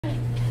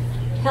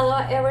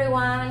Hello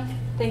everyone,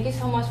 thank you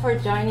so much for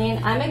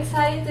joining. I'm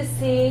excited to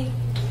see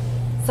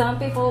some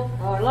people,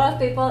 or a lot of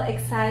people,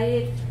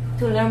 excited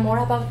to learn more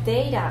about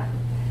data.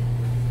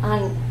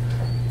 And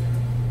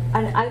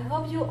I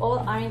hope you all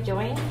are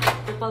enjoying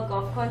Drupal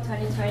GovCon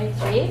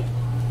 2023.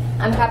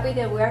 I'm happy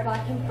that we're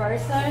back in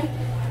person.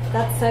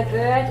 That's so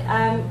good.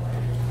 I'm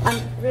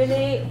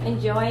really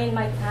enjoying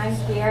my time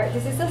here.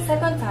 This is the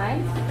second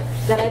time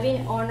that I've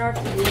been honored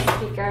to be a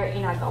speaker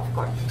in a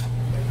GovCon.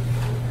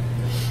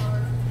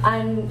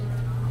 And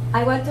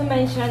I want to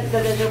mention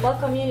that the Drupal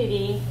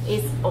community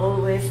is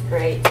always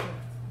great.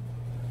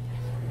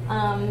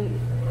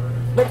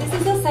 But this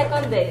is the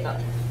second day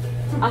though,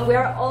 and we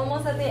are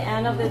almost at the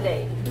end of the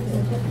day.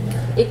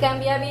 It can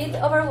be a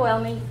bit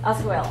overwhelming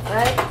as well,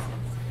 right?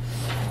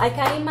 I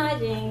can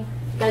imagine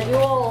that you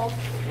all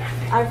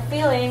are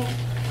feeling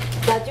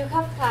that you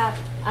have had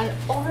an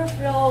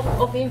overflow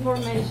of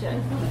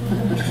information.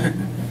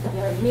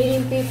 You're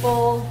meeting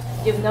people,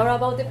 you know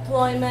about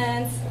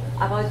deployments,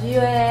 about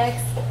UX,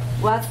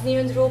 what's new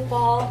in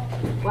Drupal,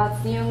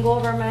 what's new in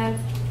government,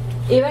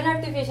 even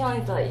artificial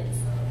intelligence.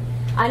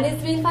 And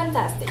it's been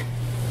fantastic.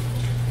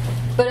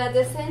 But at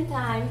the same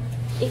time,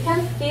 it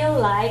can feel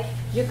like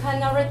you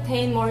cannot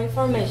retain more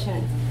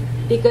information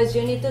because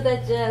you need to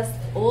digest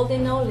all the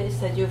knowledge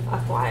that you've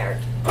acquired.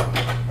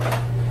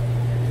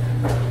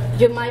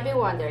 You might be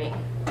wondering,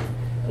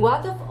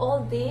 what of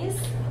all this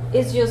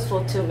is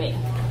useful to me?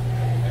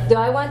 Do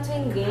I want to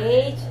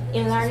engage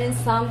in learning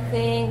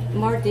something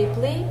more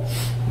deeply?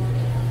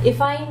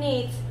 If I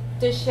need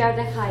to share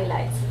the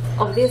highlights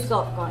of this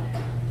GovCon,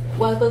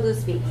 what will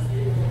this be?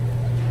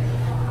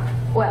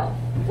 Well,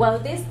 while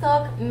this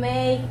talk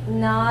may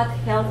not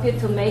help you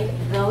to make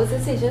those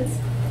decisions,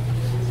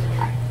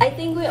 I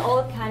think we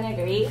all can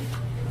agree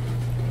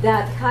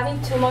that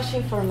having too much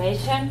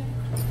information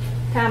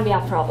can be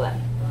a problem,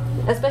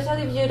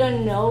 especially if you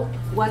don't know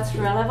what's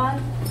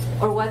relevant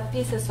or what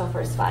pieces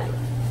offers value.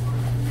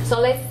 So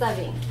let's dive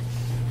in.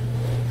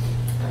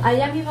 I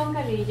am Ivonne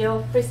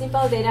Carrillo,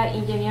 Principal Data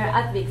Engineer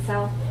at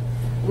Vixel.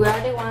 We are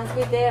the ones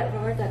with the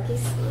rubber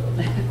duckies.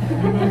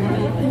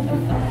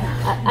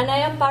 And I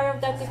am part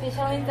of the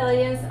Artificial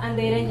Intelligence and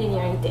Data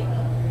Engineering team.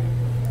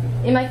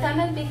 In my time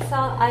at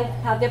Vixel, I've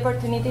had the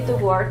opportunity to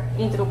work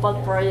in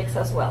Drupal projects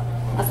as well,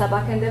 as a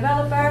backend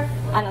developer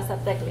and as a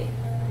tech lead.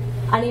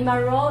 And in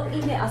my role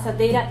as a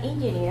data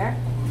engineer,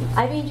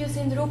 I've been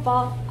using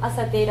Drupal as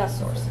a data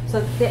source, so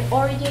the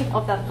origin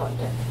of that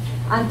content.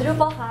 And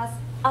Drupal has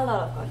a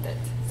lot of content,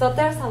 so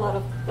there's a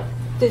lot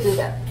to do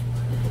there.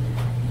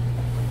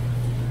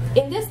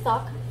 In this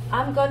talk,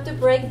 I'm going to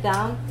break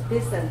down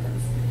this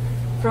sentence,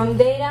 from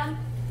data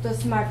to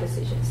smart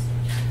decisions.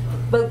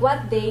 But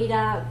what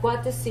data,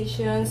 what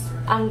decisions,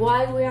 and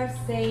why we are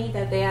saying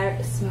that they are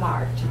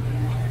smart?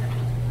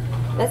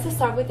 Let's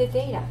start with the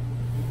data.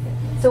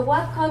 So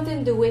what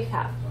content do we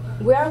have?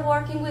 We are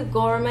working with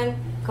government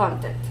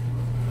content.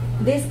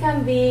 This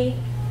can be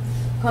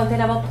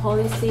content about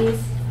policies,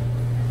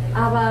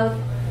 about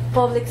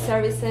public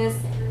services.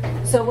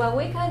 So what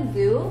we can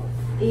do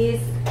is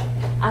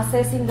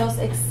assessing those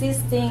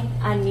existing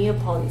and new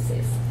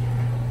policies,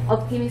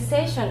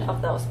 optimization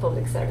of those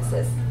public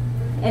services,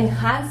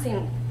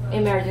 enhancing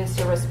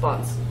emergency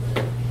response,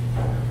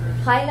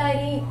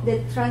 highlighting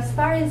the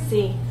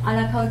transparency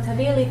and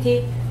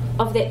accountability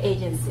of the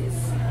agencies.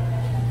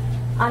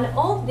 And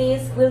all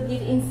this will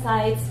give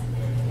insights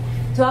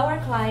to our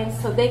clients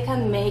so they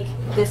can make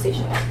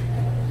decisions.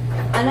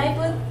 And I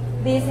put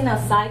this in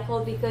a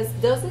cycle because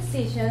those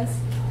decisions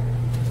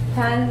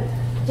can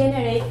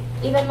generate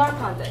even more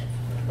content.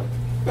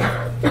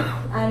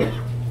 And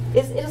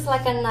it's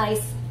like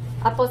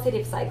a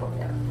positive cycle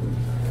there.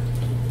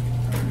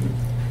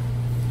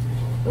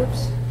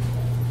 Oops.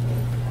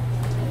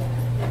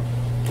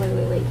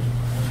 Wait.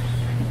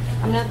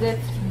 I'm not good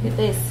with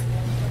this.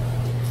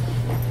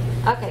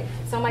 Okay,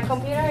 so my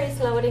computer is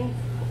loading.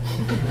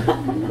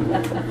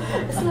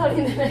 It's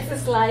loading the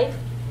next slide.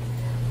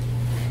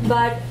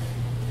 But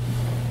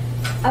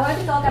I want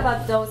to talk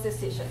about those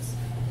decisions.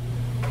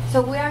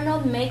 So we are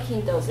not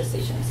making those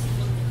decisions.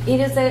 It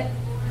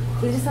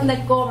is on the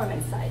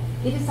government side.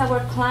 It is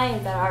our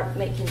clients that are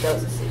making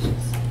those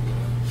decisions.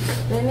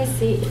 Let me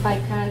see if I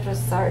can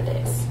restart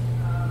this.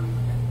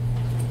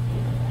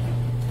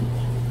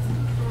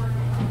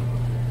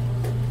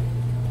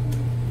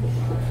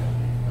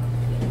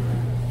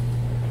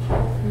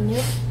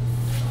 Nope.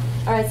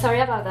 All right, sorry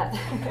about that.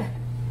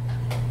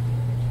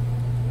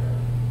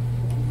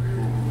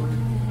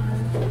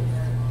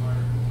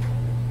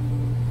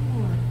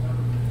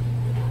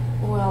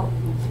 Well,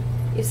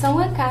 if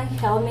someone can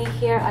help me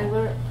here, I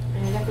will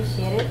really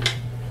appreciate it.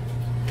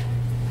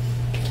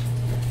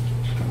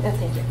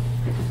 Thank you.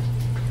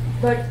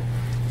 But,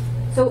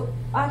 so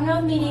I'm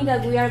not meaning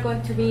that we are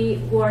going to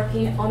be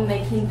working on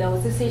making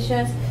those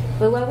decisions,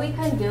 but what we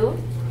can do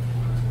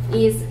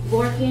is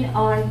working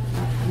on,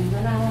 I'm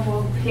gonna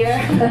go here.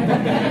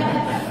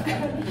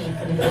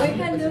 What we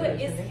can do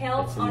is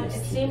help on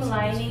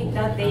streamlining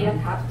that data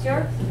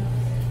capture.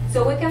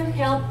 So we can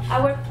help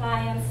our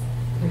clients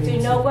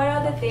to know what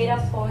are the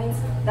data points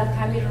that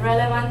can be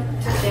relevant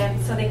to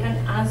them so they can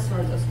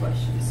answer those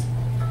questions.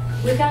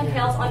 We can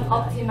help on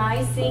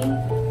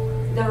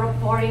optimizing the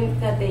reporting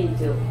that they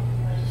do.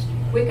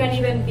 We can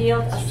even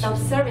build a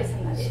self-service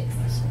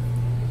analytics.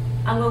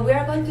 And what we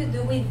are going to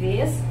do with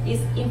this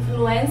is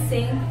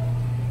influencing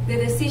the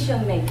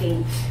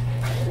decision-making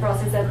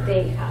process that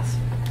they have.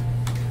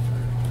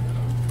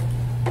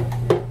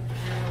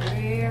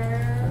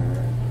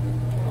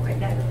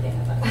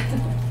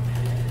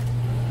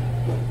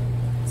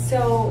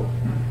 So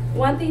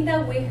one thing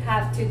that we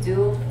have to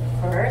do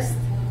first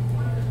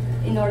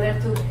in order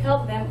to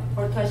help them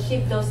or to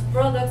achieve those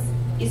products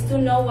is to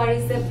know what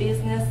is the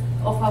business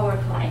of our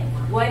client.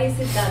 What is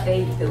it that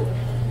they do?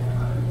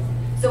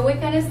 So we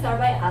can start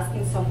by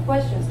asking some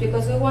questions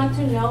because we want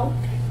to know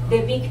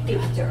the big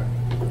picture.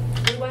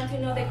 We want to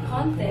know the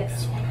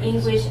context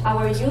in which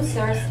our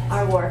users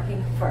are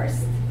working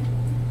first.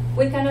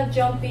 We cannot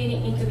jump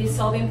into be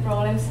solving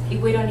problems if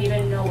we don't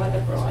even know what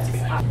the problems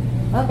are.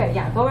 Okay,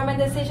 yeah, government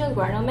decisions,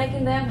 we're not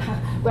making them.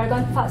 We're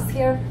going fast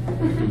here.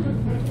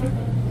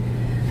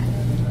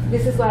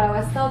 This is what I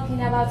was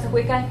talking about. So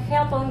we can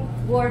help on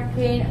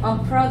working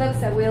on products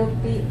that will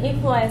be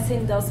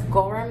influencing those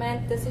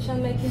government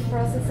decision-making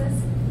processes.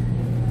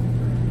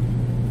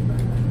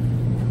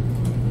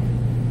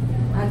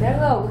 And there we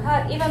go. We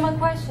had even more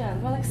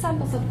questions, more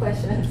examples of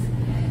questions.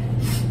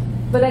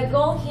 But the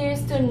goal here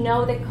is to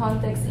know the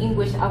context in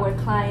which our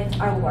clients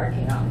are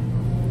working on.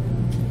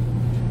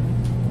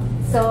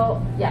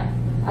 So, yeah,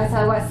 as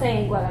I was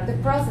saying, what are the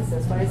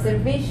processes? What is their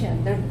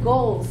vision, their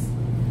goals,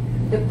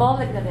 the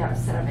public that they are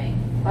serving?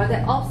 What are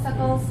the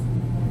obstacles?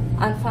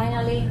 And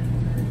finally,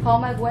 how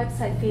my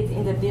website fits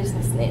in the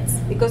business needs.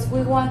 Because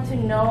we want to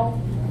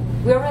know,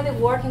 we're already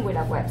working with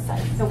a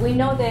website, so we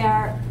know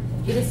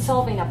it is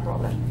solving a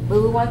problem,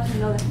 but we want to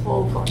know the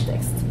whole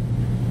context.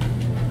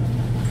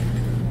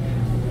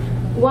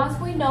 Once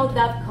we know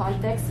that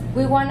context,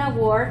 we want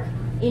to work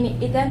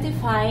in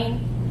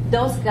identifying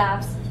those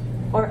gaps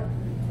or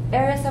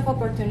areas of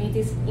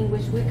opportunities in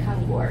which we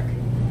can work.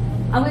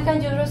 And we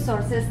can use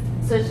resources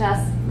such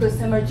as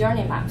customer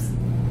journey maps.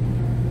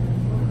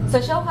 So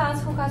show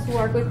hands who has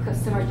worked with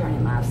customer journey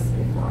maps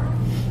before.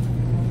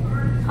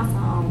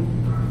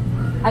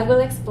 Awesome. I will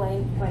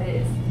explain what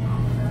it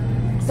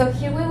is. So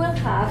here we will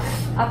have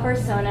a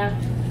persona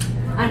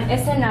and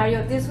a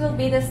scenario. This will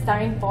be the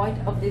starting point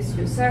of this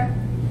user.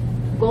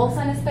 Goals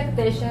and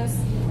expectations.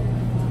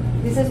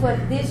 This is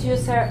what this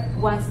user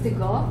wants to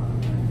go.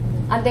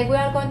 And then we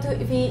are going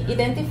to be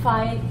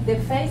identifying the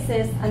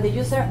phases and the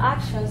user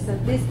actions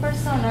that this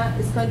persona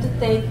is going to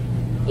take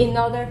in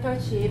order to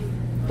achieve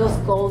those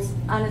goals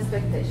and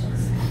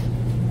expectations.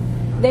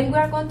 Then we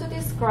are going to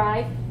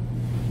describe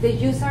the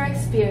user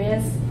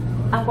experience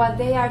and what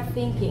they are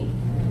thinking.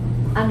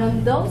 And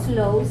on those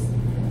flows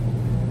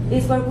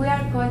is where we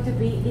are going to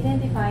be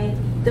identifying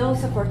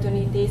those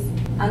opportunities,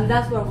 and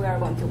that's where we are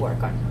going to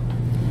work on.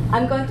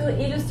 I'm going to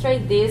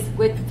illustrate this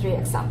with 3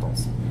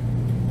 examples.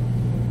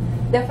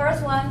 The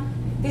first one,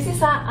 this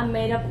is a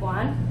made-up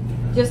one,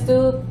 just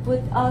to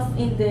put us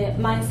in the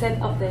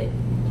mindset of the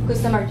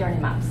customer journey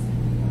maps.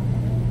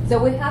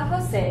 So we have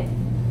Jose.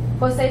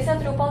 Jose is a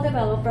Drupal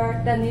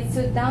developer that needs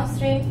to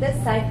downstream the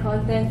site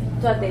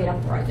content to a data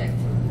project.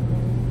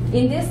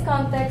 In this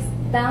context,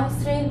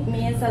 downstream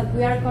means that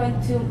we are going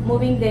to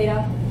moving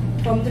data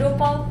from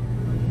Drupal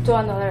to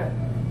another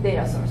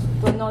data source,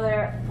 to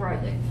another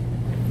project.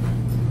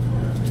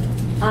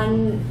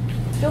 And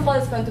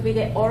Drupal is going to be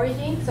the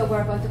origin, so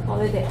we're going to call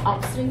it the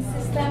upstream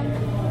system.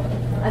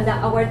 And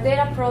our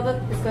data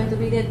product is going to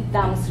be the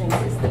downstream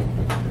system.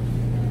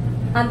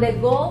 And the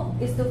goal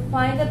is to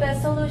find the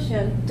best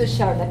solution to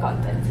share the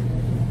content.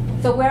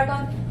 So we're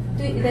going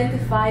to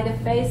identify the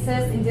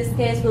phases. In this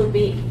case will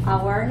be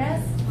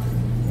awareness,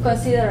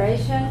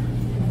 consideration,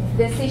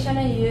 decision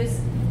and use,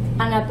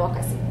 and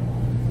advocacy.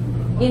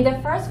 In the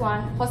first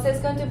one, Jose is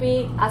going to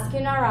be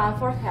asking around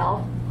for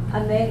help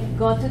and then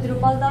go to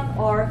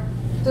Drupal.org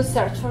to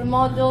search for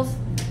modules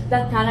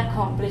that can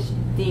accomplish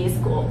this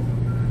goal.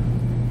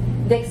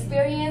 The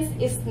experience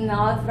is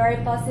not very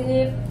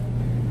positive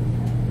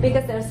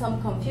because there's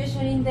some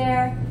confusion in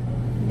there.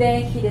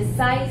 Then he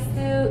decides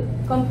to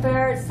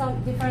compare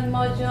some different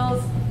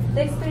modules.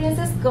 The experience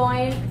is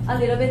going a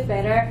little bit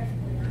better.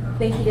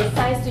 Then he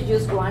decides to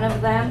use one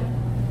of them.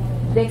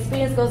 The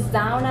experience goes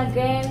down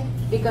again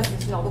because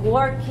it's not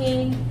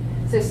working.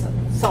 So there's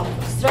some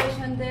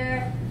frustration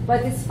there,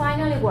 but it's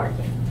finally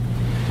working.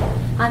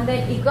 And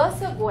then it goes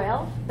so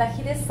well that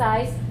he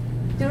decides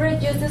to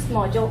reuse this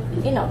module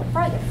in other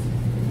projects.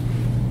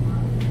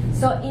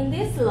 So in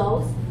these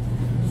flows,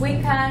 we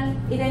can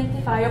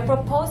identify or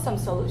propose some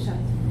solutions.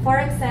 For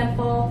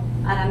example,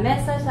 a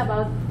message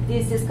about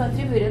this is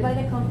contributed by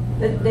the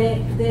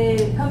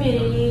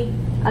community,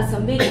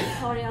 some video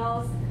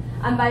tutorials.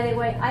 And by the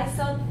way, I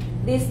saw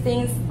these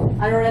things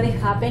are already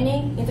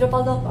happening in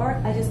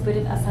Drupal.org. I just put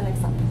it as an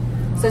example.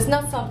 So it's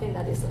not something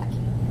that is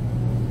lacking.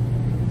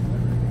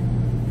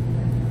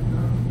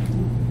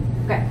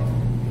 Okay.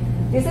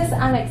 This is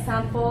an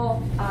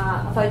example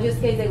of a use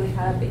case that we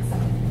had a big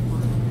summit.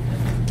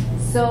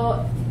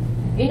 So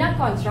in a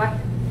contract,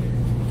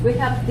 we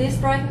have this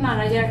project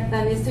manager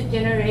that needs to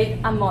generate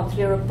a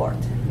monthly report.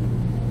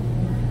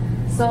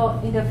 So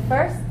in the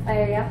first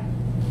area,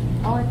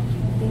 I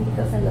think it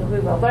doesn't look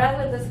really well, but I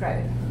will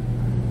describe it.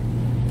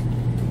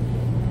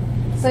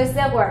 So it's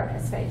the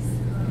awareness phase.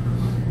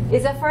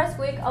 It's the first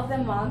week of the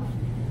month,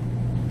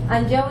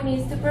 and Joe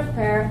needs to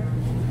prepare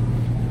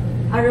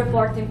a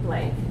reporting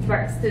plan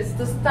first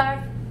to start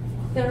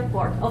the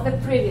report of the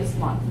previous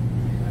month.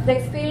 The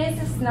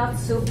experience is not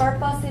super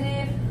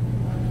positive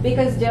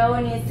because Joe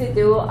needs to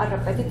do a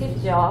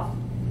repetitive job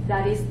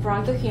that is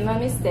prone to human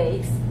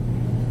mistakes.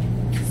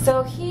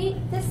 So he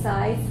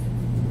decides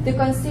to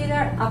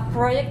consider a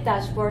project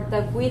dashboard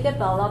that we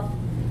developed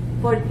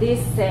for this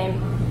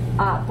same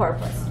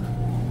purpose.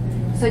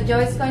 So Joe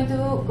is going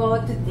to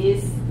go to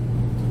this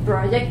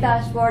project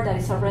dashboard that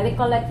is already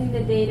collecting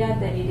the data,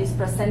 that it is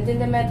presenting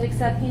the metrics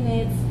that he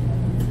needs,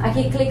 and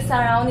he clicks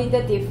around in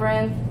the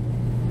different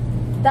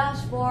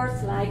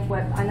dashboards like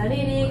web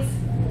analytics,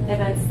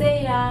 events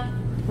data,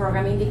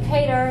 program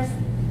indicators,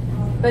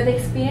 but the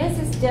experience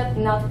is just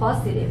not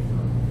positive.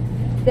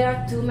 There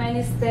are too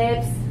many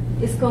steps,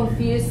 it's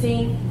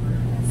confusing.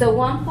 So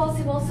one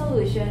possible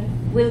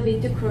solution will be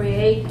to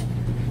create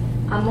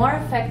a more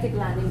effective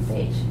landing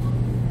page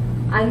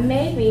and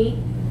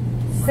maybe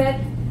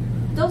set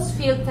those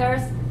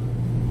filters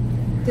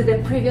to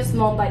the previous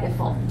month by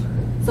default.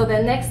 So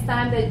the next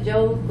time that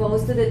Joe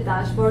goes to the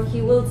dashboard,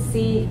 he will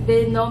see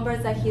the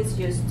numbers that he's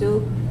used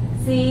to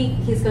see.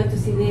 He's going to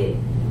see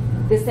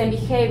the same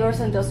behaviors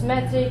on those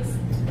metrics.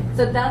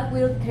 So that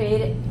will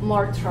create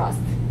more trust.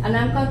 And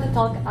I'm going to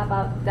talk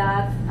about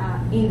that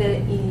in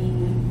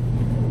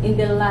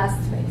the last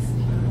phase.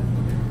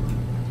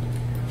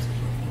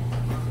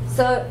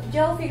 So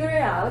Joe figured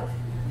it out.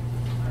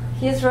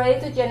 He's ready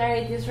to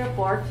generate this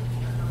report.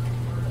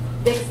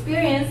 The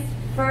experience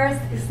first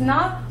is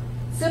not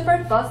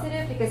super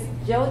positive because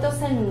Joe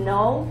doesn't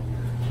know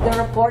the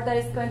report that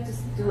is going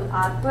to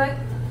output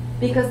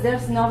because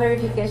there's no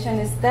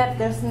verification step.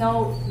 There's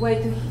no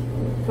way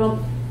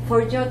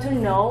for Joe to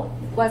know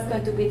what's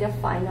going to be the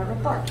final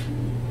report.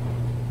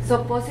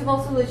 So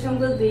possible solution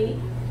will be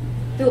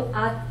to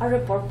add a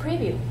report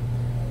preview.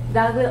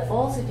 That will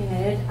also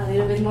generate a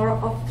little bit more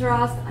of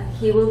trust, and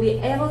he will be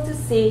able to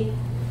see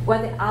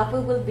what the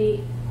output will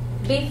be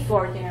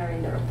before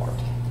generating the report.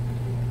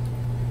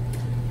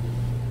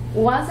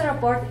 Once the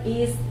report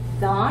is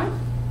done,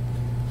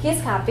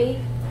 he's happy.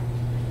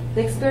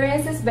 The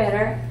experience is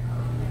better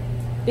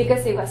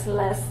because it was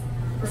less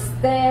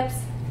steps,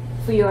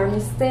 fewer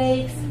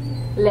mistakes,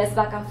 less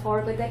back and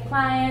forth with the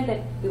client,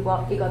 that it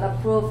got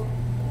approved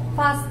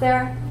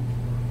faster.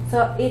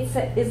 So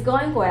it's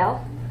going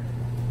well.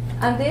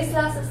 And this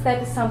last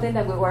step is something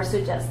that we were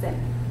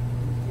suggesting.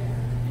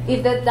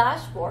 If the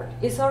dashboard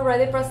is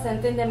already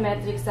presenting the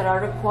metrics that are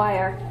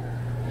required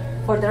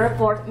for the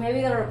report,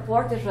 maybe the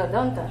report is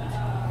redundant.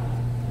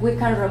 We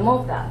can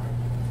remove that.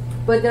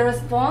 But the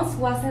response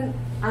wasn't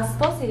as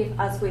positive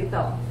as we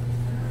thought,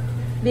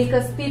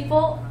 because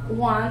people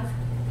want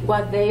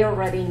what they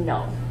already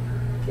know.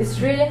 It's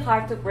really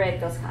hard to break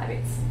those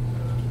habits.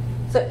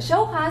 So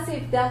show us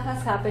if that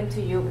has happened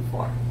to you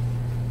before.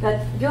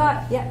 That you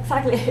are, yeah,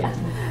 exactly.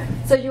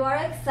 So you are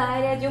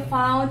excited, you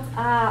found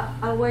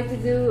a way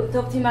to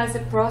optimize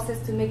the process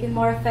to make it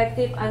more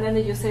effective, and then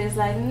the user is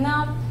like,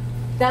 no,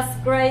 that's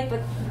great,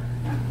 but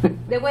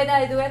the way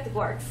that I do it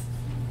works.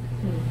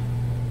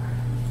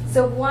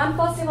 So one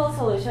possible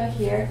solution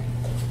here,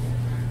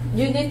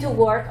 you need to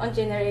work on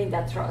generating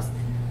that trust.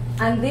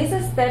 And this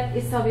step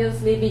is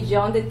obviously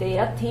beyond the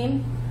data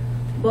team,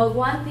 but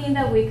one thing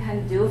that we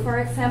can do, for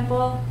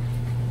example,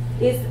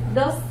 is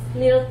those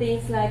little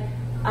things like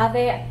add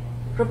the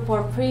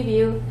report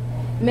preview,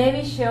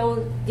 maybe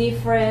show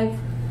different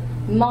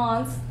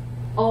months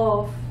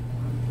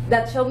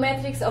that show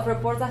metrics of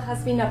reports that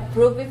has been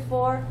approved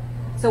before.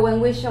 So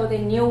when we show the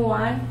new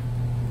one,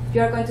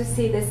 you're going to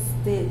see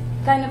the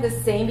kind of the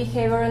same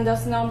behavior in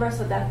those numbers,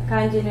 so that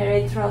can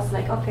generate trust,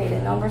 like, okay,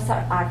 the numbers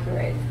are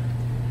accurate.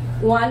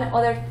 One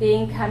other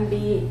thing can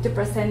be to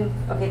present,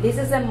 okay, this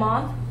is a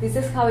month, this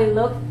is how it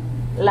looked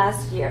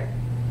last year.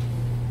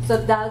 So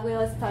that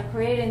will start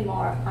creating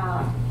more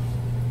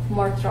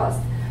trust.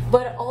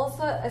 But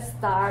also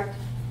start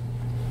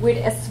with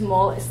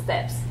small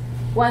steps.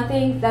 One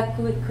thing that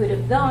we could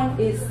have done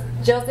is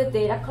just the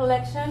data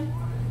collection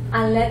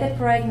and let the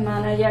project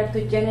manager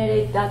to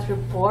generate that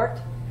report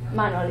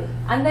manually,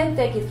 and then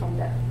take it from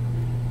there.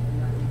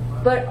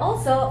 But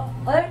also,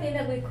 other thing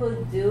that we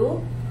could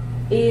do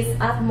is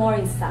add more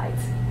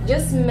insights.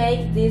 Just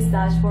make this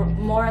dashboard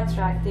more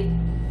attractive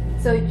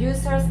so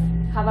users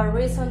have a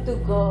reason to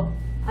go,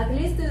 at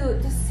least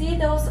to see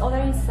those other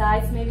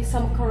insights, maybe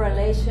some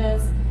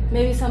correlations,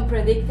 maybe some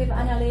predictive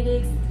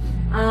analytics,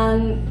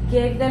 and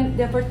give them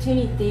the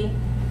opportunity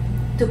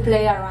to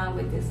play around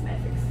with these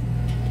metrics.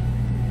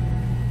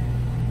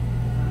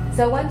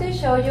 So I want to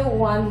show you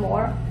one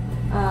more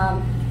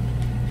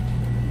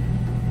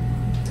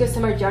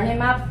customer journey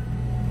map.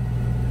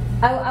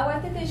 I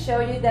wanted to show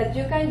you that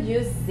you can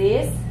use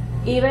this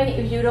even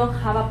if you don't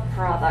have a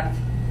product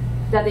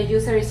that the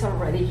user is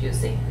already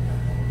using.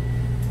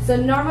 So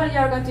normally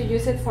you're going to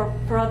use it for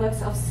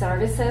products or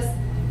services,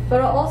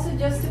 but also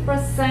just to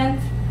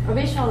present or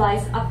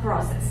visualize a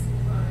process.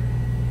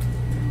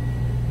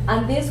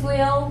 And this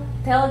will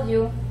tell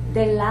you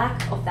the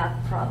lack of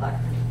that product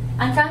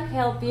and can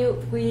help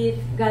you with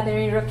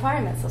gathering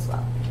requirements as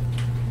well.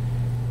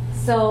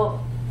 So,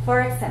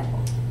 for example,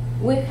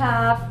 we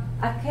have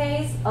a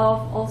case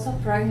of also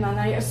project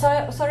manager.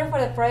 Sorry for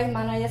the project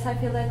managers. I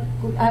feel like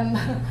I'm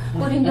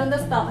putting you on the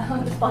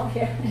spot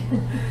here.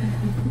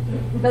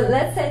 But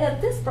let's say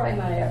that this project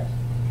manager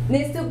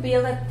needs to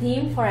build a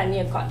team for a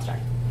new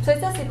contract. So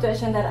it's a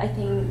situation that I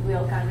think we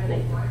all can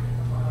relate to.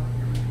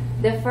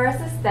 The first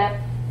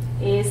step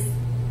is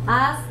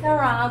ask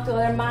around to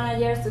other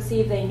managers to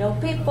see if they know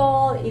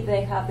people, if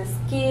they have the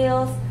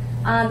skills,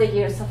 and the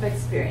years of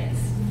experience.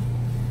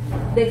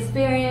 The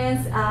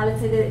experience,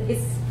 let's say that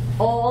it's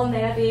all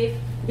negative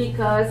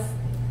because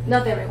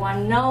not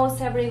everyone knows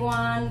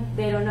everyone,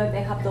 they don't know if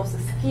they have those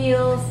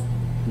skills.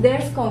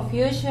 There's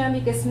confusion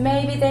because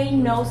maybe they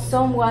know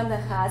someone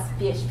that has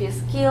PHP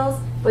skills,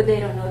 but they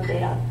don't know if they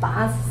have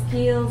advanced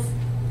skills.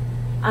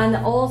 And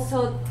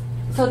also,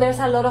 so there's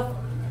a lot of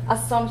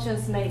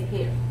assumptions made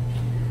here.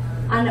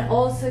 And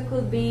also it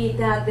could be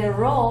that the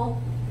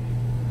role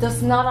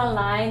does not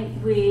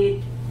align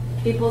with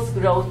people's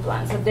growth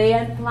plans. So they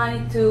are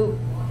planning to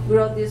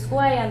grow this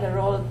way and the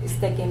role is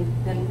taking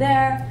them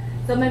there.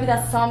 So maybe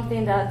that's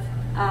something that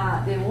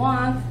they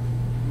want.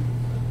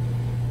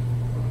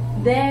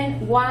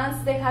 Then once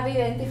they have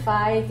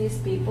identified these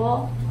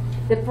people,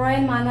 the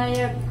project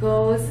manager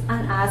goes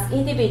and asks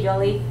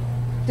individually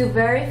to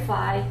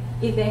verify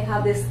if they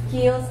have the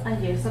skills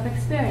and years of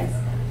experience.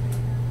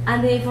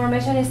 And the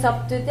information is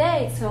up to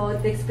date, so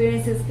the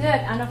experience is good.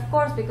 And of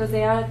course, because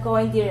they are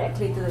going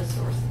directly to the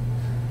source.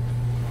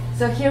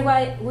 So here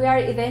we are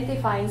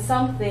identifying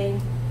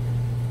something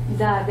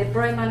that the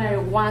project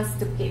manager wants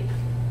to keep.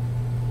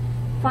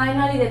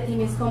 Finally, the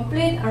team is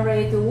complete and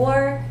ready to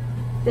work.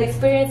 The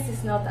experience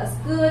is not as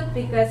good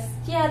because,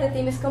 yeah, the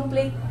team is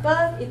complete,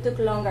 but it took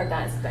longer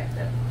than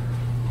expected.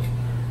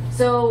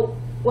 So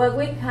what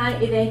we can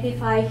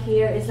identify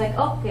here is like,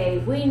 okay,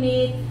 we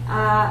need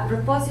a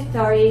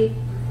repository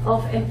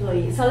of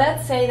employees. So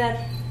let's say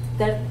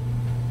that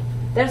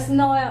there's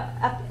no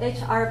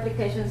HR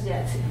applications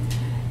yet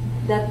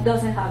that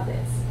doesn't have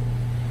this.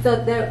 So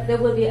there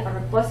will be a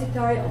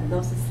repository of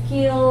those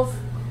skills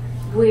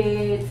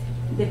with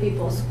the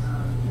people's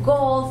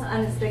goals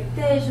and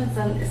expectations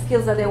and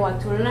skills that they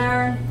want to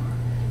learn.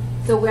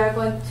 So we are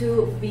going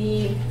to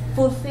be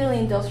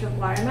fulfilling those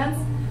requirements,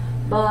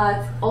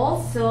 but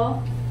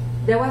also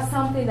there was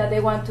something that they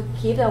want to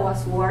keep that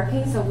was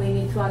working, so we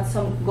need to add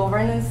some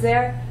governance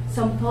there,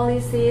 some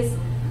policies,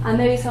 and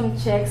maybe some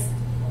checks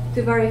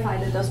to verify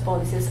that those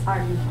policies are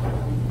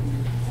important.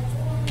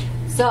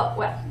 So,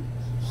 well,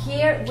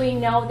 here we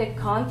know the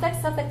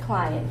context of the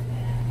client,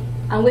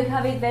 and we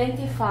have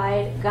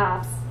identified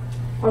gaps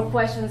or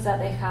questions that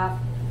they have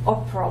or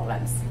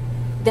problems.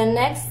 The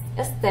next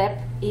step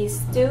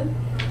is to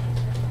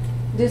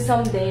do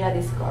some data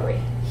discovery.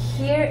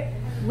 Here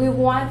we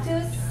want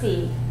to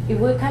see if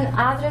we can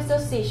address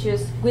those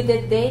issues with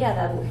the data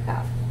that we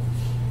have.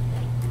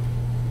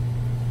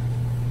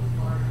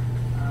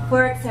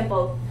 For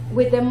example,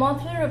 with the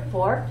monthly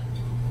report,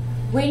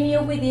 we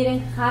knew we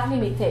didn't have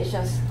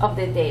limitations of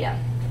the data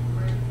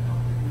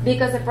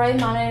because the project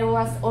manager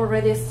was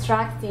already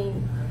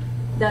extracting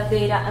that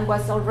data and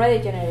was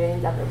already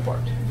generating that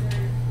report.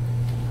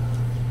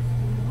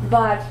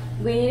 But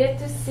we needed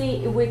to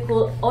see if we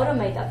could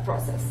automate that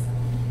process.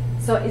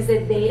 So is the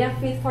data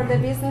fit for the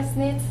business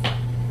needs?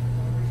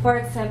 For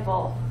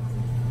example,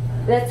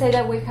 let's say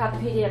that we have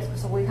PDFs,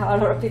 so we have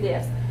a lot of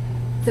PDFs.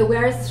 So we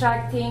are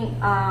extracting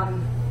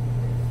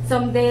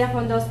some data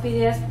from those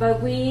PDFs,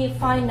 but we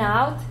find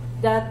out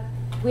that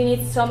we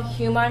need some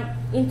human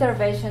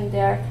intervention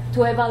there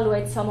to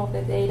evaluate some of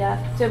the data,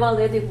 to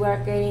evaluate if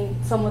we're getting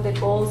some of the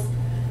goals.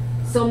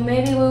 So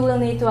maybe we will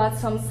need to add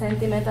some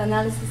sentiment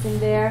analysis in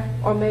there,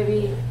 or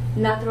maybe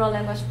natural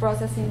language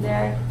processing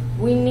there.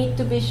 We need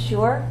to be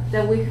sure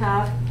that we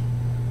have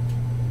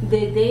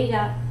the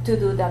data to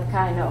do that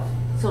kind of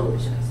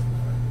solutions.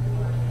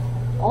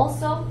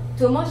 Also,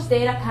 too much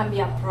data can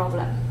be a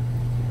problem.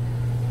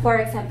 For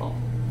example,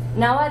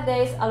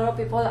 nowadays a lot of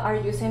people are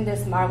using the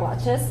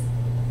smartwatches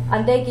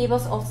and they give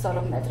us all sort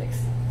of metrics.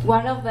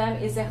 One of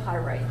them is the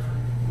heart rate.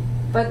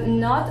 But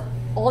not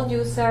all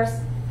users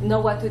know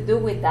what to do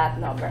with that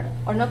number,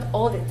 or not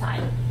all the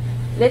time.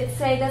 Let's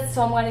say that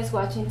someone is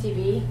watching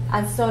TV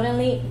and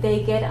suddenly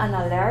they get an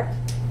alert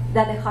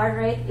that the heart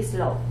rate is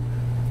low.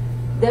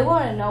 They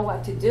want to know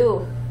what to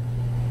do.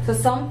 So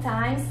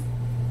sometimes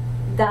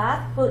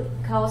that could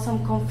cause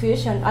some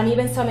confusion and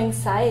even some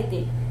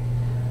anxiety.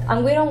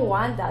 And we don't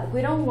want that.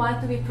 We don't want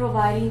to be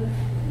providing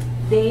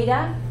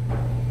data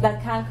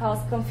that can cause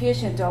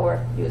confusion to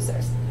our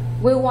users.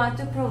 We want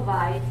to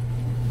provide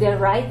the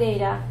right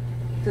data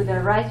to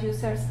the right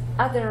users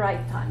at the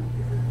right time.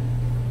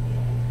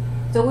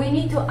 So we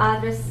need to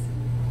address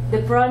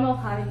the problem of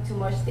having too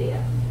much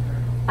data,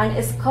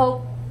 and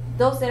scope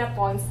those data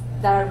points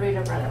that are really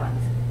relevant.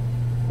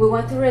 We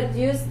want to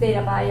reduce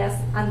data bias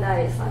and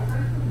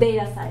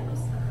data silos.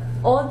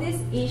 All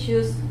these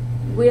issues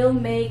will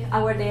make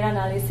our data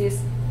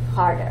analysis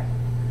harder.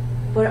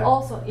 But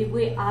also, if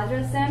we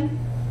address them,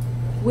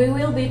 we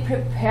will be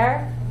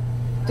prepared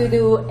to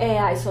do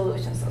AI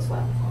solutions as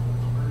well.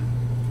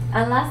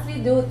 And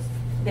lastly, do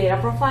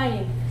data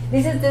profiling.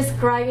 This is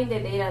describing the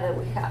data that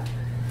we have.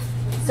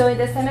 So in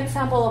the same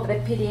example of the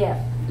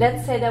PDF,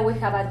 let's say that we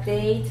have a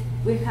date,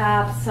 we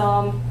have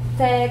some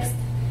text,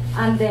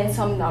 and then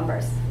some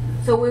numbers.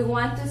 So we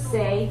want to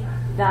say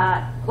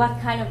that what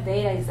kind of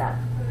data is that?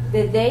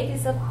 The date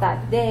is of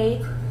that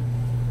date,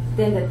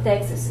 then the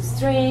text is a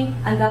string,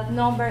 and that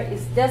number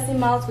is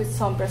decimals with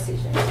some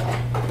precision.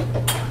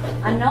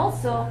 And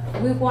also,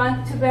 we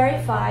want to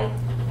verify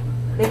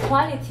the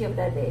quality of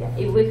that data.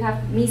 If we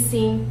have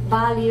missing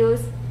values,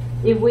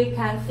 if we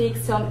can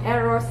fix some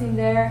errors in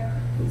there.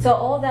 So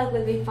all that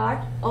will be part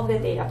of the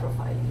data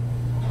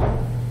profiling.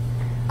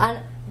 And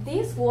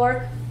this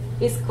work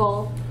is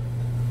called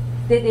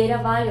the data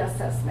value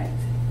assessment.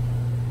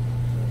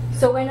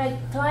 So when a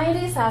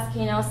client is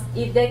asking us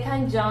if they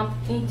can jump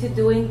into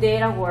doing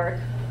data work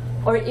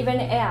or even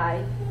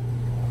AI,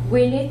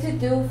 we need to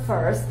do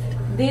first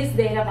this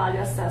data value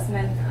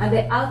assessment, and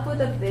the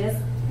output of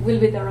this will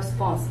be the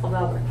response of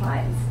our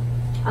clients.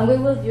 And we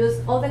will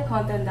use all the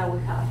content that we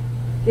have,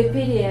 the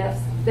PDFs,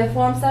 the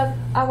forms that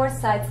our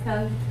sites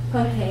can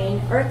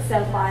contain, or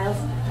Excel files,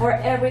 or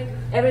every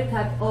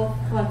type of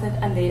content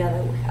and data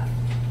that we have.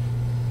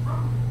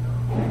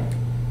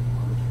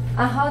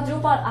 And how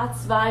Drupal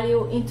adds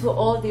value into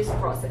all this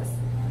process?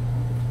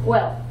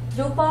 Well,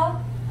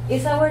 Drupal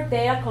is our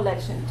data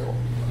collection tool,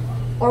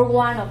 or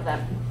one of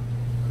them.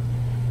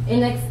 In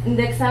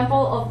the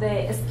example of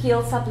the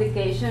skills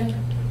application,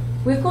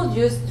 we could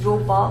use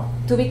Drupal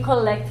to be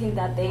collecting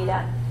that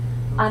data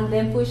and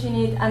then pushing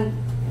it and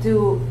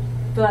to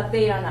a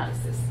data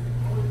analysis.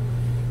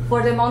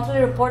 For the monthly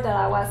report that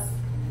I was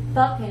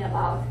talking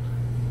about,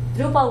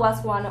 Drupal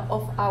was one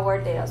of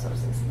our data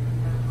sources.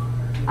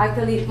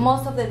 Actually,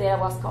 most of the data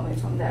was coming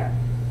from there.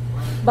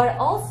 But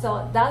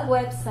also, that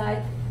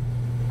website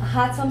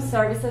had some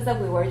services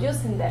that we were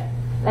using there,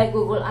 like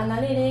Google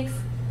Analytics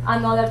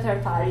and other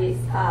third-party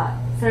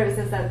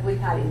services that we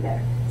had in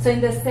there. So in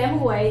the same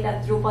way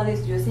that Drupal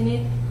is using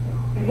it,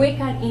 we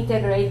can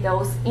integrate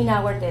those in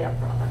our data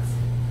products.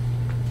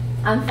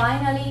 And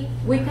finally,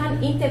 we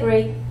can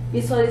integrate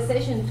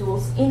visualization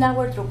tools in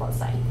our Drupal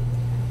site.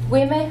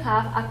 We may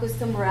have a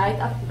custom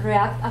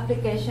React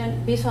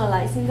application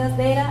visualizing this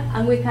data,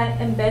 and we can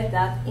embed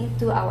that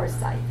into our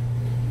site.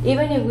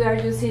 Even if we are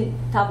using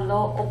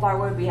Tableau or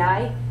Power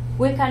BI,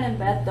 we can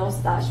embed those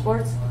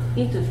dashboards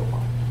into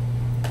Drupal.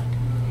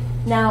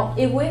 Now,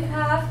 if we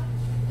have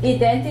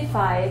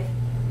identified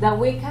that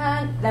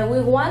we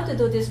want to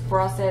do this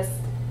process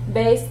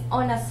based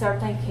on a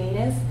certain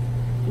cadence,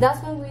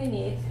 that's when we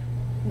need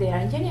data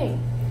engineering.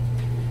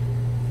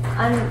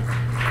 And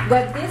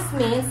what this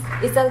means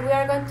is that we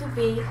are going to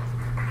be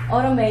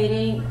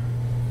automating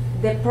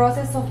the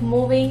process of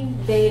moving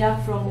data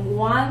from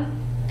one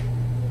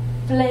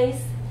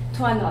place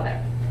to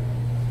another.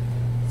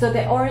 So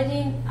the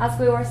origin, as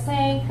we were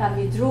saying, can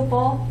be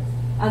Drupal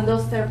and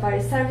those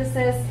third-party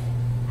services,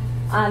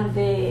 and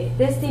the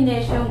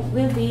destination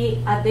will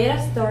be a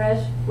data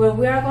storage where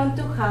we are going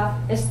to have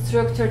a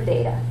structured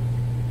data.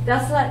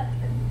 That's like,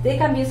 there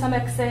can be some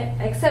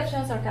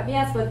exceptions or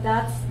caveats, but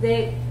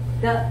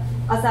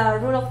as a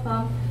rule of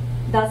thumb,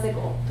 that's the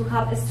goal, to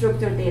have a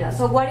structured data.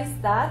 So what is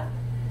that?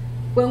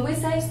 When we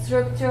say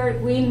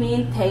structured, we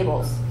mean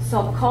tables,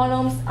 so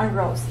columns and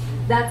rows.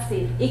 That's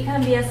it. It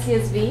can be a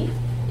CSV,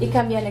 it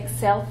can be an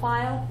Excel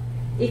file,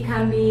 it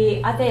can be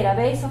a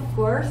database, of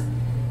course,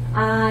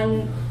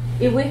 and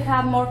if we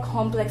have more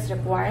complex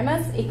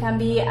requirements, it can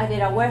be a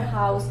data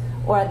warehouse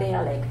or a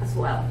data lake as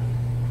well.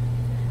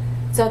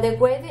 So the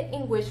way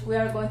in which we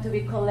are going to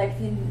be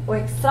collecting or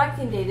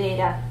extracting the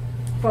data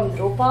from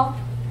Drupal,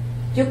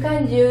 you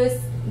can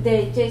use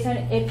the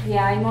JSON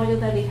API module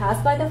that it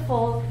has by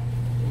default,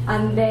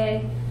 and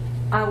then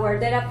our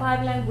data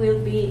pipeline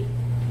will be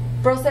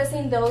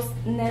processing those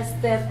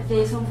nested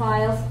JSON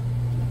files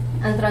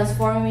and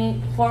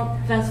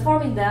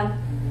transforming them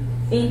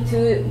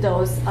into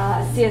those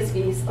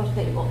CSVs or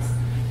tables.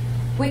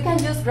 We can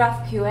use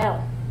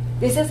GraphQL.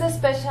 This is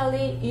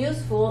especially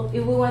useful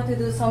if we want to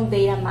do some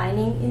data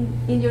mining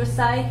in your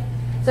site.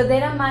 So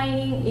data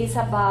mining is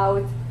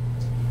about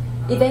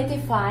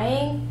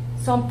identifying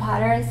some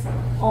patterns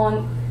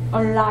on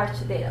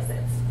large data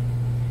sets.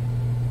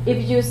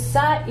 If your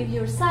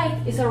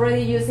site is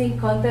already using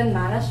content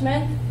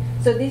management,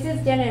 so this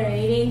is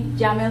generating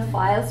YAML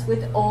files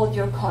with all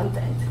your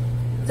content.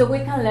 So we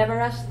can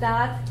leverage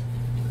that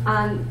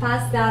and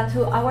pass that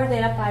to our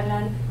data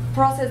pipeline,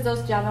 process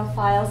those YAML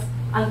files,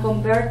 and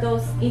convert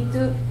those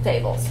into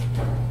tables.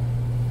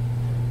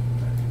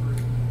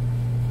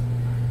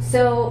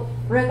 So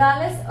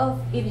regardless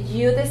of if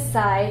you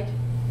decide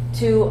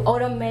to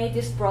automate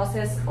this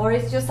process or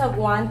it's just a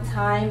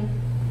one-time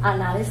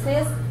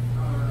analysis,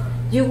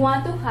 you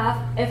want to have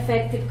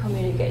effective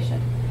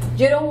communication.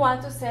 You don't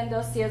want to send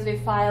those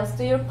CSV files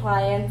to your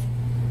client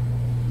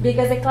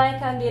because the client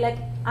can be like,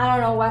 I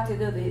don't know what to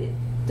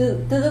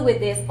do with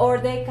this, or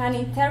they can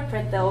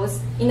interpret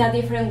those in a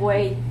different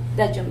way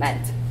that you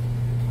meant.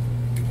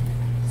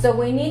 So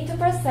we need to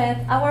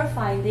present our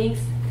findings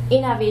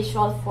in a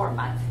visual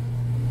format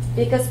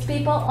because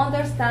people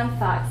understand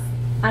facts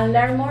and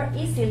learn more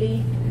easily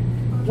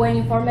when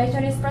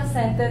information is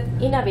presented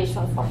in a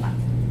visual format.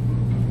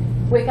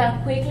 We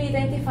can quickly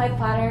identify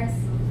patterns,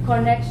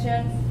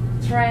 connections,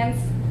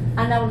 trends,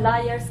 and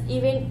outliers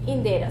even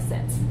in data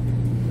sets.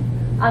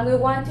 And we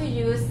want to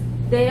use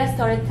data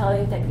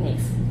storytelling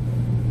techniques.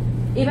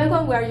 Even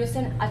when we're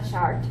using a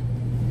chart,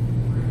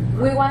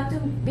 we want to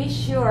be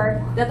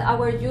sure that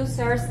our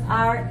users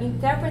are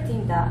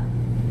interpreting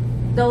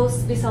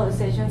those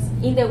visualizations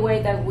in the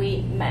way that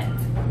we meant.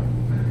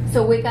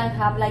 So we can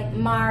have like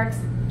marks,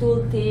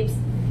 tooltips.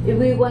 If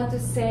we want to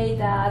say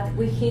that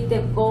we hit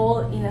the goal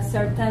in a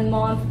certain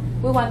month,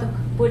 we want to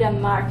put a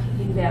mark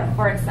in there,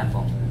 for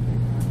example.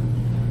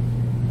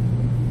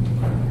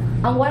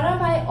 And what are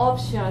my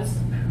options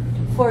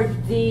for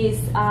this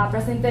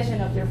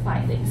presentation of your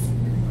findings?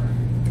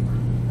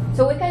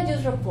 So we can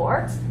use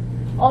reports.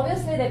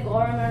 Obviously, the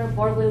government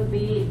report will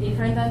be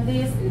different than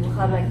this. It will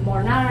have like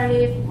more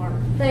narrative, more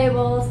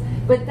tables,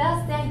 but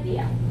that's the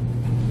idea.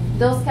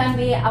 Those can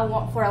be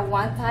for a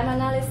one-time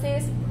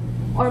analysis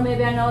or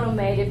maybe an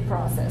automated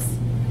process.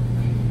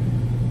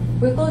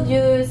 We could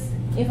use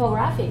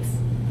infographics.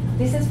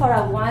 This is for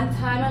a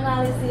one-time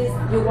analysis.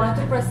 You want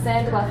to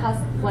present what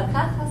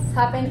has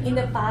happened in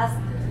the past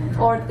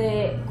or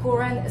the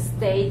current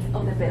state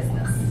of the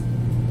business.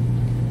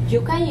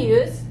 You can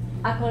use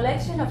a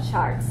collection of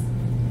charts.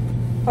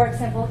 For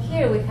example,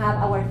 here we have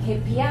our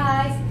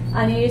KPIs,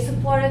 and it is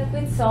supported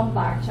with some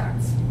bar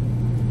charts.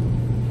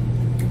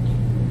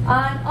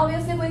 And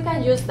obviously, we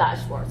can use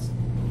dashboards.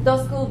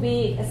 Those could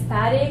be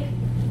static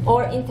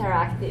or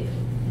interactive.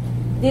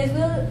 This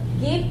will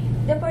give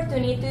the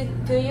opportunity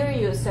to your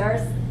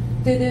users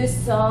to do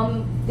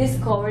some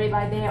discovery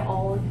by their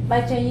own,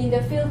 by changing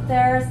the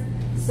filters,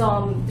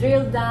 some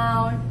drill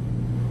down,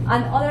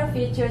 and other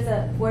features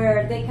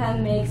where they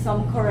can make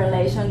some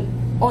correlation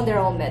on their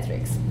own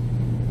metrics.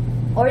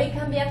 Or it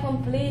can be a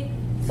complete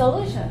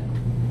solution,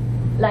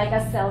 like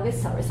a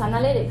self-service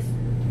analytics.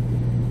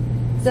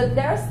 So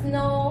there's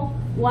no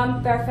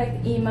one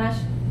perfect image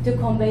to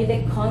convey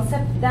the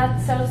concept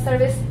that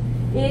self-service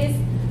is,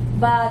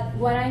 but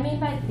what I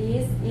mean by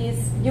this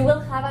is you will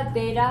have a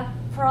data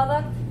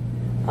product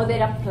or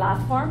data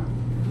platform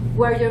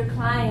where your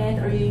client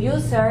or your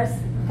users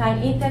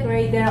can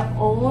integrate their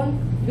own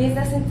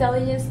business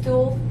intelligence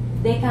tool.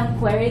 They can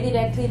query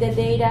directly the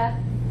data.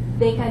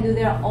 They can do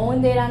their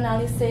own data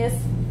analysis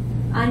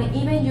and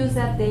even use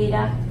that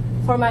data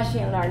for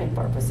machine learning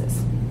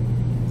purposes.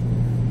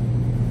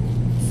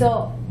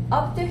 So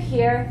up to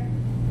here,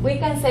 we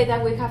can say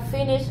that we have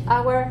finished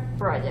our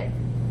project.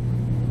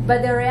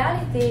 But the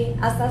reality,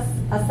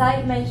 as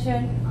I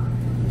mentioned,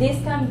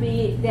 this can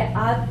be the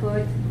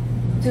output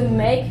to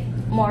make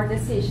more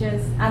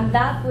decisions, and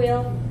that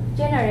will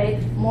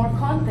generate more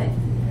content.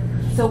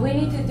 So we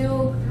need to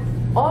do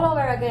all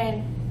over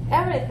again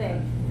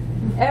everything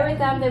every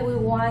time that we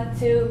want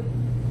to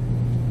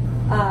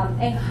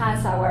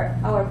enhance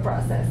our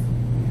process.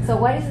 So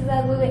what is it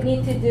that we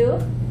need to do?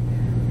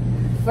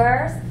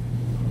 First,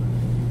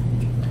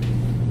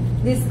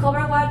 discover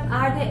what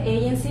are the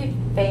agency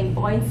pain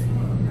points.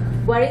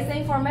 What is the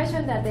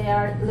information that they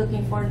are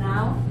looking for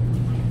now?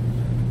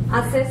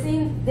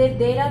 Assessing the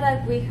data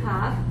that we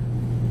have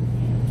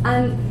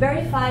and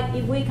verify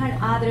if we can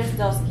address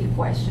those key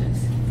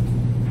questions.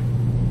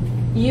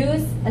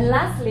 And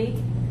lastly,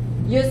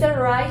 use the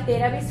right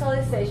data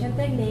visualization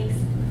techniques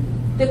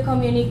to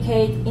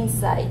communicate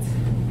insights.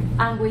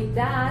 And with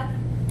that,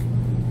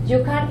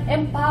 you can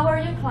empower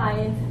your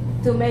client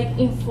to make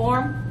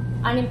informed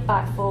and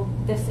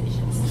impactful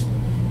decisions.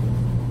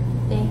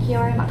 Thank you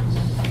very much.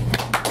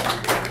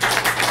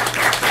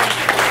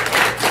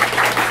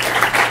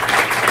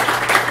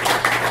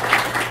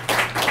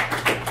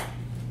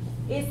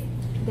 Is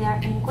there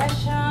any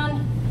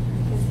question?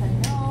 Yes or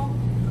no?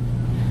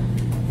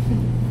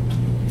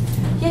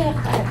 Yeah.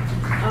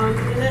 In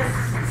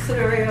this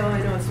scenario,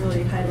 I know it's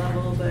really high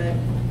level, but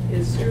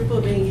is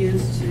Drupal being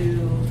used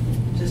to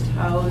just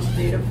house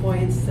data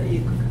points that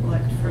you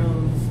collect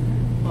from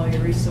all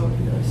your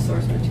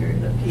source material,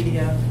 the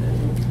PDF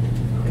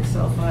and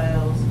Excel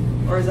files,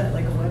 or is that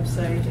like a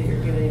website that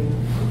you're getting,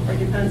 or it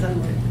depends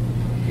on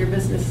your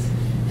business?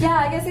 Yeah,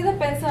 I guess it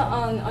depends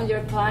on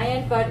your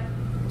client, but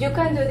you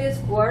can do this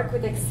work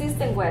with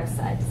existing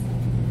websites.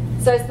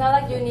 So it's not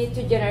like you need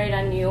to generate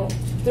a new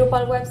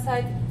Drupal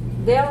website.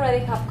 They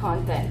already have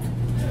content.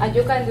 And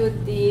you can do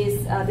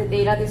this, the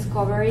data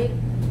discovery,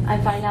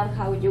 and find out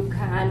how you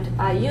can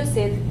use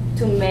it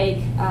to make,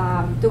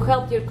 to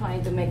help your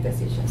client to make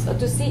decisions. So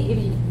to see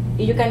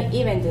if you can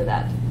even do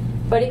that.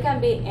 But it can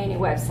be any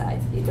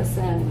website. It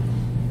doesn't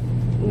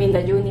mean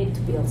that you need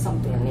to build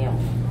something new.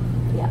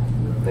 Yeah,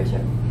 for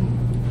sure.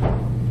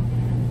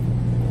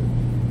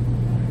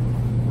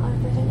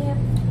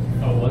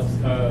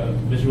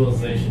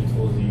 visualization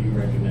tools do you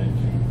recommend?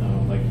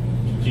 Like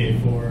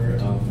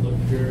GA4,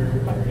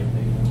 Looker, or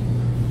anything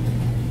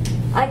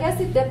else? I guess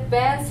it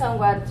depends on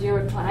what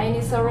your client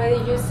is already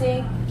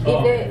using.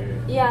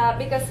 Yeah,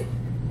 because,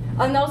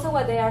 and also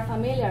what they are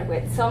familiar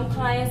with. Some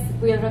clients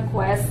will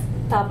request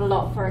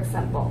Tableau, for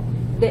example.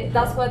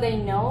 That's what they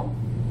know,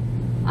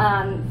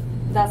 and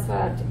that's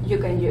what you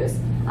can use.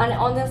 And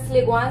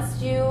honestly,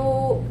 once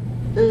you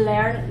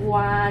learn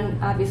one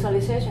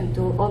visualization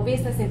tool or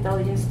business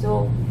intelligence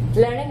tool,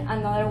 learning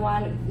another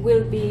one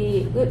will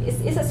be,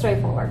 it's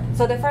straightforward.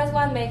 So the first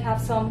one may have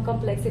some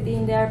complexity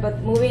in there, but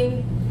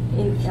moving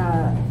in,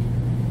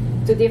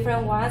 to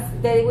different ones,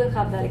 they will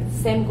have the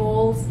same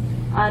goals.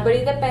 But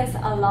it depends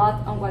a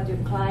lot on what your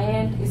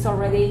client is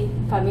already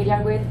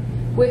familiar with.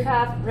 We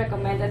have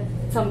recommended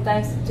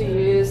sometimes to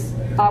use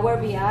Power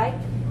BI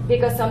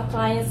because some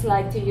clients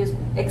like to use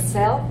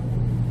Excel.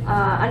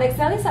 And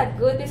Excel is a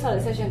good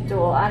visualization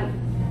tool, and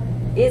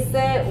it's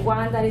the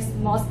one that is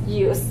most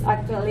used,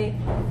 actually.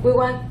 We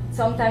want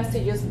sometimes to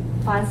use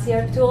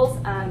fancier tools,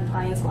 and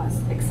clients want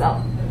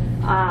Excel.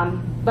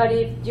 But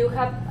if you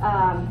have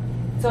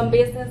some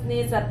business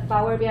needs that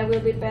Power BI will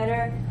be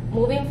better,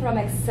 moving from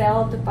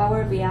Excel to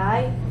Power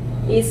BI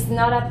is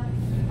not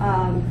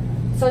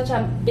such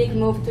a big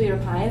move to your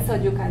client, so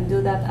you can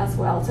do that as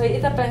well. So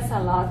it depends a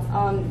lot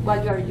on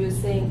what you are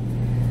using.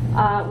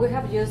 We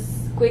have used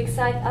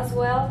QuickSight as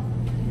well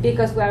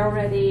because we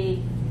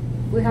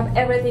have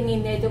everything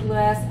in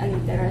AWS and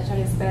integration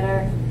is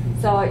better.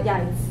 So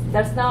yeah,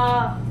 there's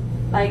not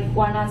like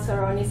one answer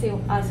or an easy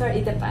answer.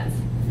 It depends.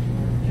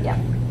 Yeah.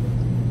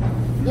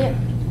 Yeah.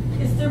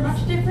 Is there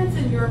much difference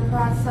in your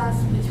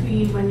process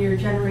between when you're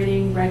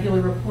generating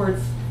regular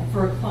reports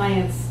for a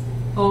client's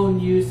own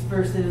use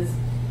versus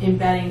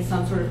embedding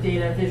some sort of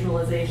data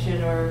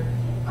visualization or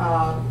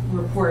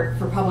report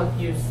for public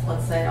use,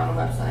 let's say, on a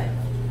website?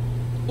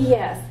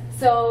 Yes.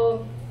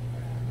 So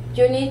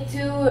you need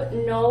to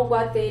know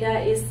what data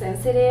is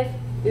sensitive.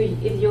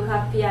 If you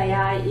have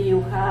PII, if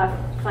you have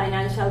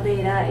financial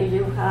data, if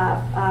you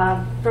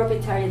have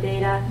proprietary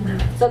data.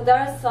 Mm-hmm. So there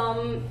are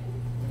some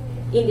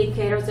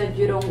indicators that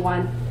you don't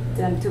want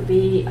them to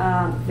be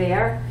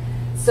there.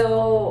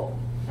 So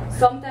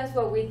sometimes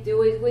what we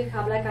do is we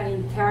have like an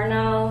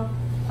internal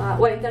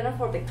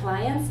for the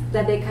clients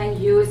that they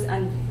can use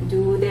and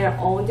do their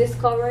own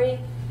discovery,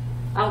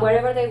 and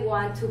wherever they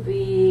want to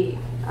be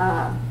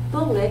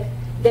public,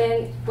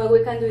 then what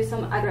we can do is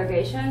some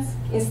aggregations.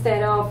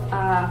 Instead of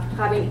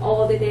having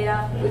all the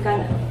data, we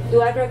can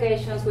do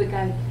aggregations. We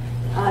can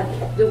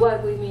do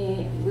what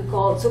we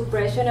call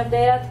suppression of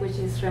data, which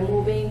is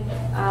removing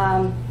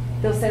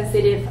those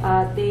sensitive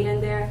data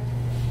in there.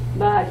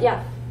 But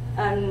yeah,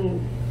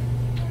 and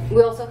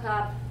we also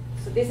have,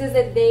 so this is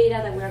the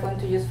data that we are going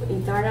to use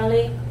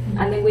internally,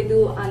 and then we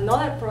do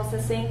another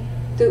processing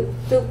to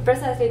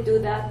precisely do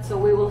that. So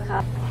we will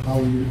have. How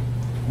you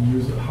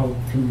use it, how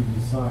can you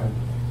decide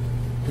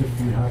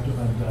if you have to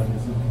add that?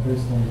 Is it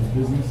based on the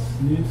business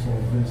needs or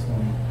based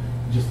on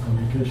just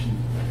communication?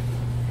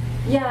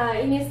 Yeah,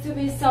 it needs to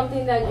be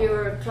something that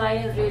your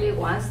client really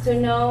wants to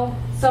know.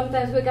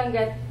 Sometimes we can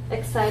get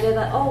excited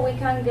that, oh, we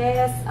can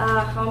guess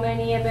how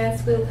many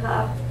events we'll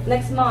have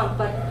next month,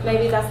 but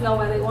maybe that's not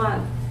what they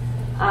want.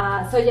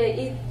 So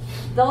yeah,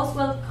 those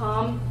will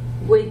come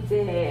with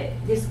the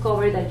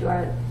discovery that you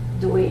are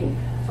doing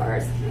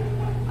first.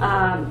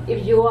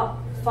 If you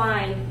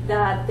find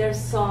that there's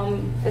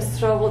some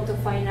struggle to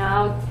find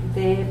out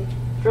the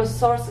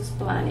resources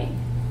planning,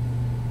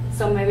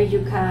 so maybe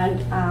you can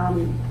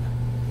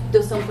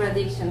do some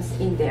predictions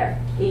in there.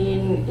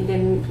 In the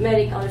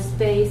medical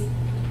space,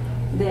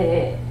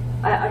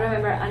 I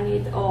remember a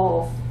need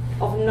of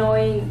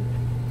knowing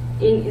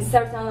in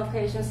certain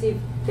locations if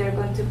there are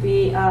going to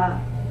be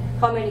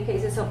how many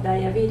cases of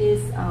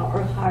diabetes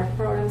or heart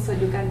problems, so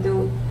you can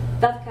do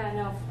that kind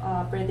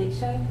of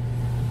prediction.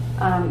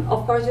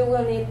 Of course, you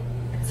will need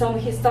some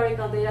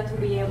historical data to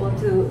be able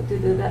to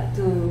do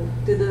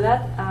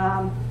that.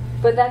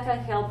 But that can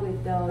help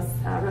with those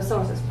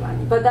resources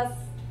planning. But that's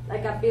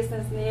like a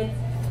business need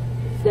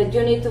that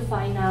you need to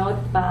find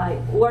out by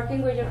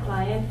working with your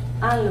client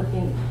and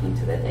looking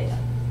into the data.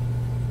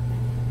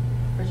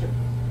 For sure.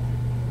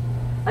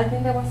 I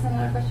think there was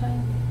another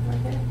question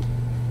right there.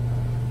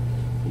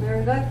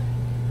 Very good.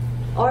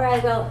 All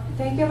right, well,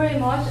 thank you very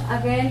much.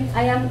 Again,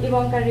 I am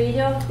Ivonne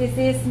Carrillo. This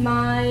is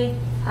my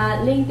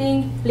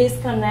LinkedIn. Please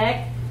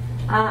connect.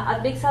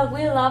 At Pixel,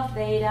 we love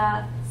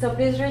data, so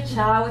please reach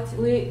out.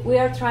 We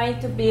are trying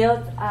to build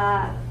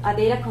a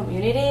data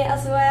community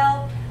as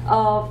well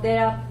of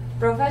data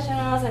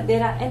professionals and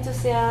data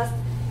enthusiasts.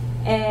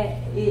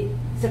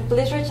 So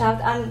please reach out.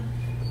 And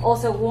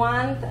also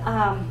one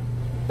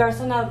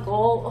personal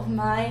goal of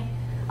mine,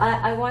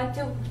 I want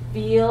to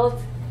build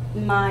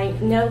my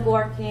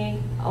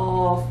networking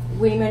of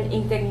women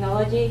in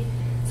technology.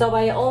 So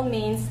by all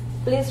means,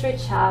 please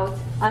reach out.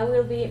 I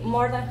will be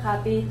more than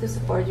happy to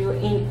support you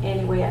in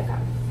any way I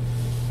can.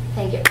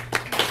 Thank you.